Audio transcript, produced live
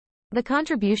The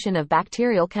contribution of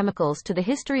bacterial chemicals to the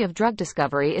history of drug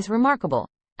discovery is remarkable,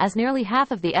 as nearly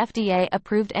half of the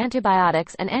FDA-approved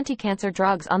antibiotics and anti-cancer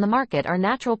drugs on the market are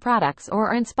natural products or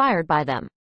are inspired by them.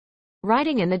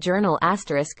 Writing in the journal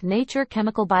Nature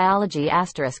Chemical Biology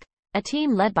a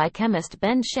team led by chemist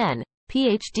Ben Shen,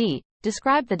 Ph.D.,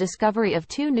 described the discovery of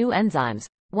two new enzymes,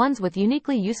 ones with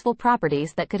uniquely useful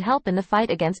properties that could help in the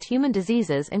fight against human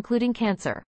diseases including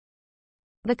cancer.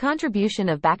 The contribution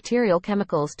of bacterial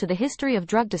chemicals to the history of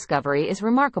drug discovery is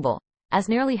remarkable, as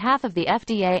nearly half of the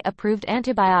FDA-approved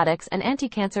antibiotics and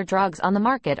anti-cancer drugs on the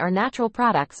market are natural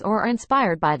products or are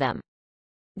inspired by them.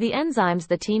 The enzymes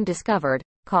the team discovered,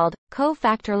 called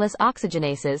cofactorless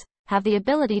oxygenases, have the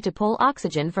ability to pull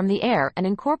oxygen from the air and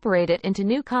incorporate it into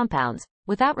new compounds,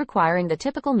 without requiring the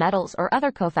typical metals or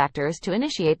other cofactors to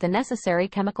initiate the necessary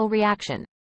chemical reaction.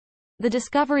 The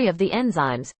discovery of the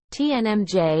enzymes,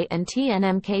 TNMJ and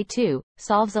TNMK2,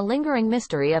 solves a lingering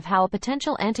mystery of how a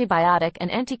potential antibiotic and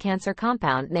anti-cancer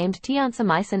compound named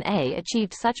tiansamicin A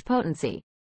achieved such potency.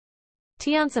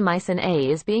 Tiansamicin A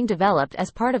is being developed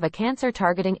as part of a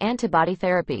cancer-targeting antibody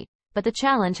therapy, but the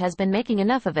challenge has been making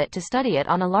enough of it to study it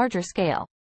on a larger scale.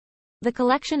 The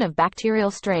collection of bacterial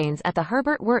strains at the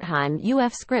Herbert Wertheim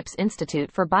UF Scripps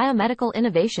Institute for Biomedical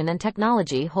Innovation and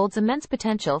Technology holds immense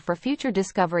potential for future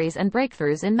discoveries and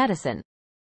breakthroughs in medicine.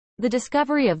 The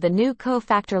discovery of the new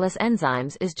cofactorless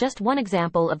enzymes is just one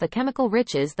example of the chemical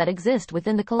riches that exist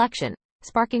within the collection,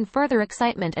 sparking further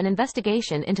excitement and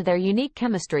investigation into their unique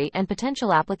chemistry and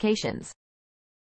potential applications.